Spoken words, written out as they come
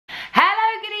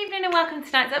and welcome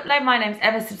to tonight's upload. My name's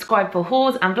Emma, subscribe for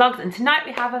hauls and vlogs, and tonight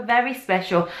we have a very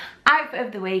special outfit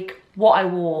of the week, what I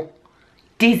wore,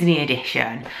 Disney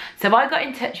edition. So I got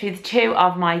in touch with two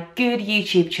of my good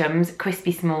YouTube chums,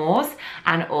 Crispy S'mores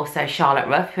and also Charlotte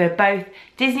Ruff, who are both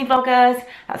Disney vloggers.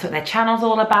 That's what their channel's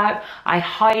all about. I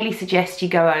highly suggest you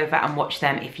go over and watch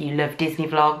them if you love Disney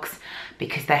vlogs,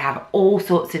 because they have all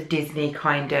sorts of Disney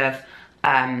kind of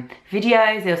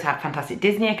videos. They also have fantastic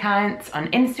Disney accounts on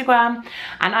Instagram.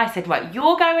 And I said, right,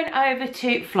 you're going over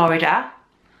to Florida,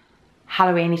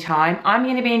 Halloweeny time. I'm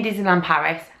going to be in Disneyland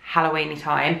Paris, Halloweeny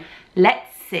time. Let's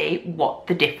see what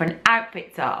the different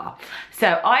outfits are.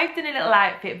 So I've done a little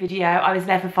outfit video. I was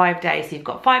there for 5 days, so you've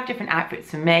got 5 different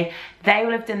outfits from me. They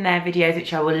will have done their videos,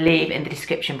 which I will leave in the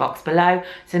description box below.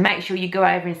 So make sure you go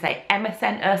over and say Emma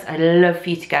sent us. I'd love for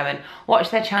you to go and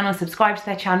watch their channel, subscribe to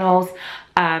their channels.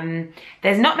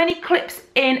 There's not many clips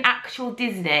in actual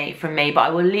Disney from me, but I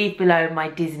will leave below my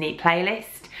Disney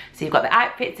playlist. So you've got the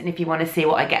outfits, and if you want to see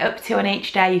what I get up to on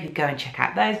each day, you could go and check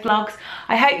out those vlogs.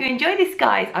 I hope you enjoy this,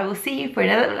 guys. I will see you for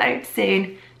another upload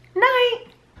soon. Night.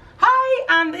 Hi,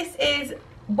 and this is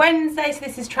Wednesday, so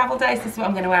this is travel day, so this is what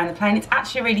I'm going to wear on the plane. It's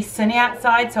actually really sunny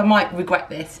outside, so I might regret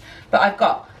this, but I've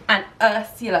got an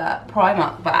Ursula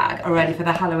Primark bag already for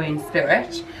the Halloween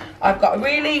spirit. I've got a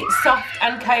really soft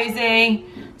and cozy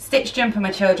stitch jumper.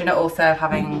 My children are also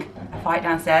having a fight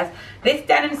downstairs. This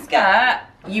denim skirt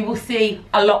you will see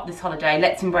a lot this holiday.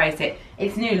 Let's embrace it.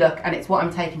 It's new look, and it's what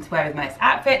I'm taking to wear with most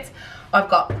outfits. I've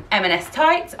got M&S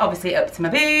tights, obviously up to my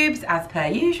boobs, as per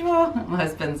usual. My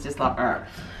husband's just like, Arr.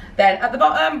 Then at the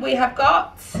bottom we have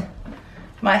got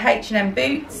my H&M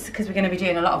boots, because we're going to be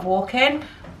doing a lot of walking.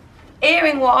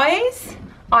 Earring wise,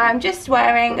 I am just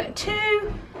wearing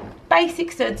 2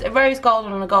 basic studs, a rose gold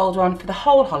one and a gold one for the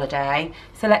whole holiday,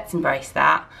 so let's embrace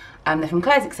that. They're from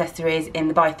Claire's Accessories in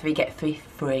the buy 3 get 3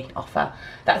 free offer.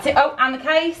 That's it. Oh, and the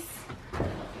case,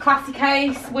 classy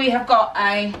case. We have got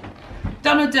a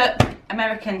Donald Duck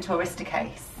American Tourister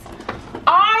case.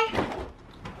 I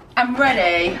am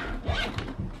ready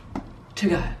to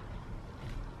go.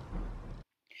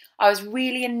 I was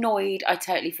really annoyed I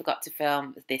totally forgot to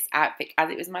film this outfit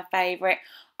as it was my favourite.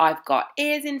 I've got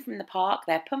ears in from the park,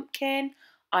 they're pumpkin.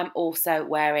 I'm also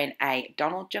wearing a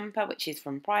Donald jumper, which is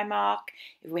from Primark.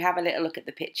 If we have a little look at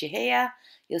the picture here,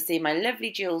 you'll see my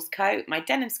lovely Jules coat, my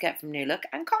denim skirt from New Look,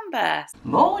 and Converse.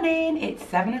 Morning, it's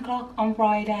 7 o'clock on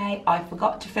Friday. I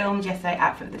forgot to film yesterday's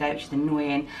outfit of the day, which is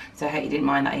annoying, so I hope you didn't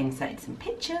mind that I inserted some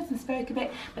pictures and spoke a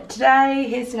bit. But today,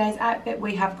 here's today's outfit.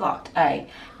 We have got a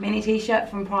mini t-shirt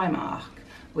from Primark.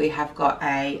 We have got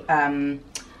a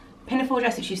pinafore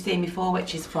dress, which you've seen before,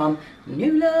 which is from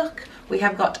New Look. We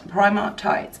have got Primark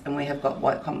tights, and we have got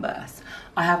white Converse.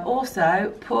 I have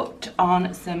also put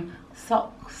on some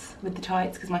socks with the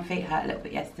tights because my feet hurt a little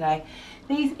bit yesterday.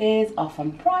 These ears are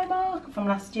from Primark from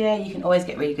last year. You can always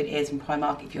get really good ears from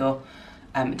Primark if you're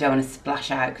don't want to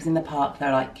splash out, because in the park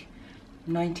they're like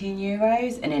 19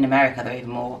 euros, and in America they're even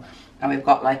more. And we've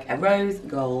got like a rose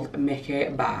gold Mickey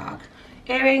bag.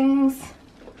 Earrings,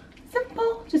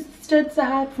 simple, just studs I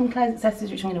had from Claire's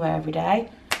Accessories, which I'm going to wear every day.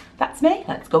 That's me.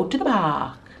 Let's go to the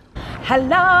park.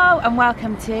 Hello and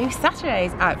welcome to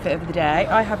Saturday's outfit of the day.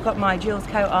 I have got my Jules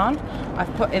coat on.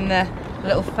 I've put in the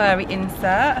little furry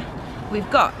insert. We've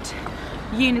got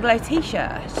Uniglow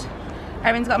t-shirt.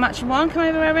 Erin's got a matching one. Come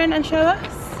over, Erin, and show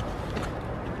us.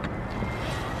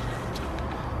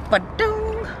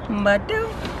 Ba-doom,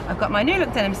 ba-doom. I've got my New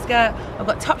Look denim skirt. I've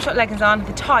got Topshop leggings on.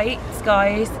 The tights,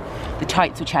 guys. The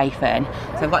tights were chafing.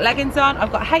 So I've got leggings on.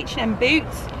 I've got H&M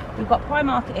boots. We've got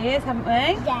Primark ears, haven't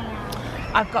we? Yeah.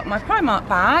 I've got my Primark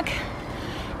bag.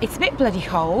 It's a bit bloody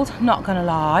cold, not gonna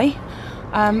lie.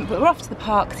 But we're off to the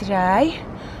park today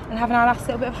and having our last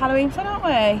little bit of Halloween fun, aren't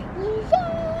we?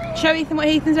 Yeah. Show Ethan what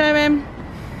Ethan's wearing.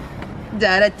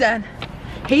 Dun-dun-dun.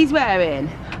 He's wearing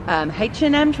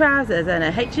H&M trousers and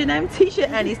a H&M t-shirt,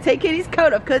 and he's taking his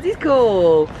coat off because he's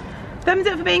cool. Thumbs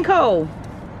up for being cool.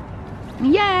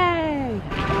 Yay!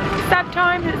 Sad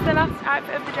time, it's the last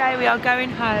outfit of the day. We are going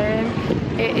home.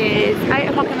 It is 8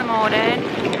 o'clock in the morning.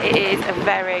 It is a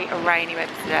very rainy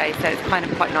weather today, so it's kind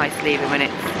of quite nice leaving when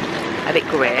it's a bit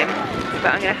grim.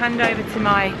 But I'm going to hand over to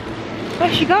my...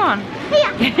 Where's she gone?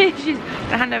 Here. She's going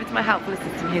to hand over to my helpful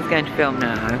assistant who's going to film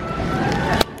now.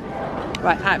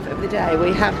 Right, outfit of the day.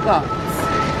 We have got...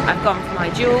 I've gone for my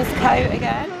Jules coat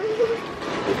again.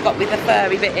 We've got with the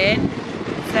furry bit in.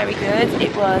 It's very good.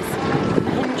 It was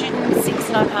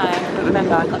 £169, but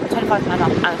remember I got the £25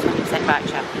 off and a 20%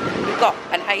 voucher. We've got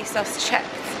an ASOS checked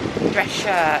dress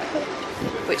shirt,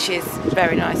 which is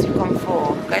very nice. We've gone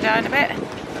for, go down a bit,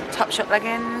 Topshop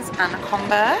leggings and a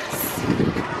Converse.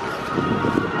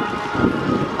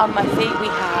 On my feet we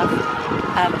have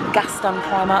Gaston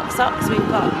Primark socks. We've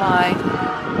got my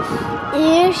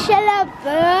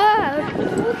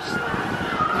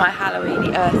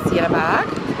Halloweeny Earth yellow bag.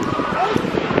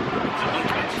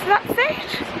 So that's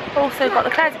it. Also got the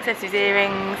Claire's Accessories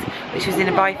earrings, which was in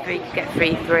a buy three get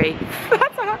three free.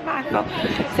 That's a hot mouthful.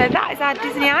 So that is our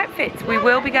Disney outfits. We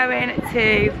will be going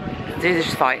to, Susan's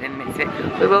just fighting in the midst of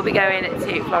it. We will be going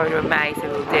to Florida in May, so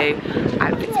we'll do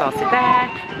outfits whilst we're there.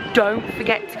 Don't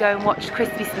forget to go and watch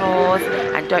Crispy S'mores,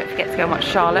 and don't forget to go and watch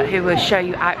Charlotte, who will show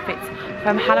you outfits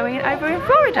from Halloween over in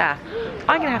Florida.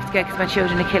 I'm gonna have to go because my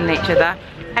children are killing each other.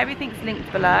 Everything's linked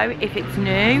below if it's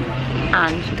new,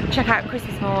 and check out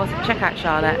Crispy S'mores, check out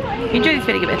Charlotte. If you enjoyed this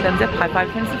video, give it a thumbs up, high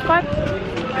five and subscribe.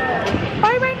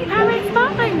 Bye Rainy Paris,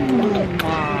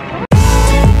 bye!